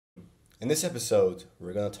In this episode,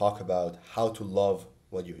 we're going to talk about how to love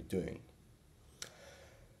what you're doing.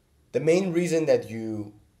 The main reason that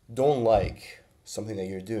you don't like something that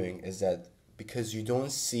you're doing is that because you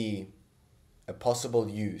don't see a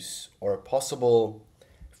possible use or a possible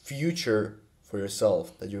future for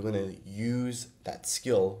yourself that you're going to use that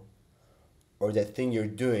skill or that thing you're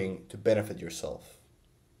doing to benefit yourself.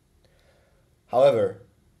 However,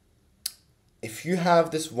 if you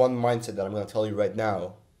have this one mindset that I'm going to tell you right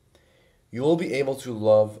now, you will be able to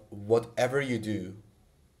love whatever you do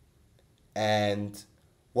and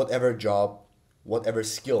whatever job, whatever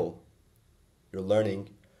skill you're learning,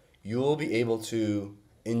 you will be able to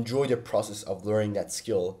enjoy the process of learning that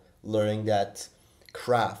skill, learning that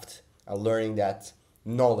craft, and learning that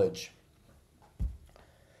knowledge.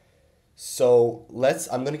 So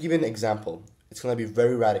I'm going to give you an example. It's going to be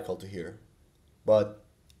very radical to hear, but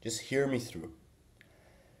just hear me through.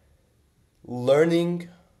 Learning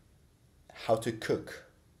how to cook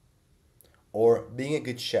or being a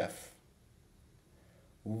good chef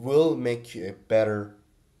will make you a better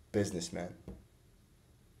businessman.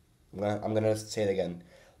 I'm gonna say it again.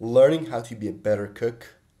 Learning how to be a better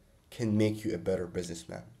cook can make you a better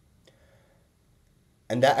businessman.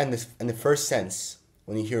 And that in the first sense,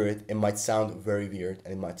 when you hear it, it might sound very weird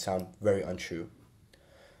and it might sound very untrue.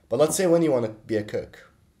 But let's say when you want to be a cook,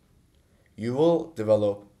 you will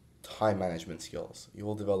develop time management skills. You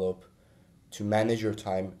will develop to manage your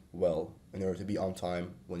time well in order to be on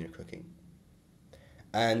time when you're cooking.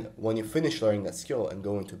 And when you finish learning that skill and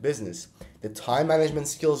go into business, the time management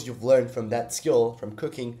skills you've learned from that skill, from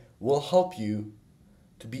cooking, will help you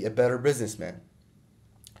to be a better businessman.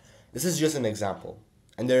 This is just an example,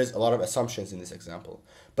 and there's a lot of assumptions in this example,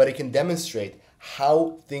 but it can demonstrate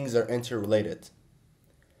how things are interrelated.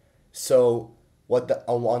 So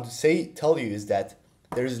I want to tell you is that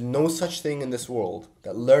there is no such thing in this world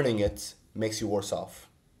that learning it makes you worse off.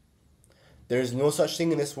 There is no such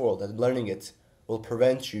thing in this world that learning it will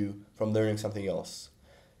prevent you from learning something else.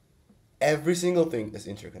 Every single thing is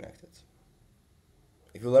interconnected.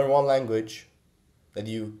 If you learn one language that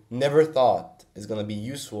you never thought is going to be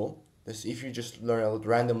useful, if you just learn a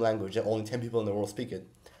random language that only 10 people in the world speak it,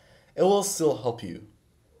 it will still help you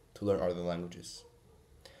to learn other languages.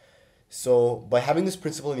 So by having this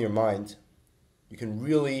principle in your mind, you can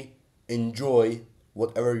really enjoy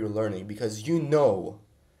whatever you're learning because you know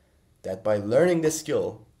that by learning this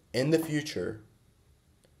skill in the future,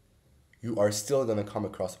 you are still going to come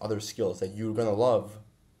across other skills that you're going to love,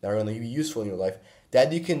 that are going to be useful in your life,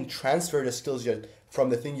 that you can transfer the skills from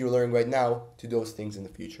the thing you're learning right now to those things in the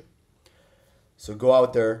future. So go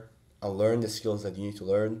out there and learn the skills that you need to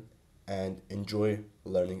learn and enjoy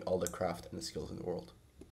learning all the craft and the skills in the world.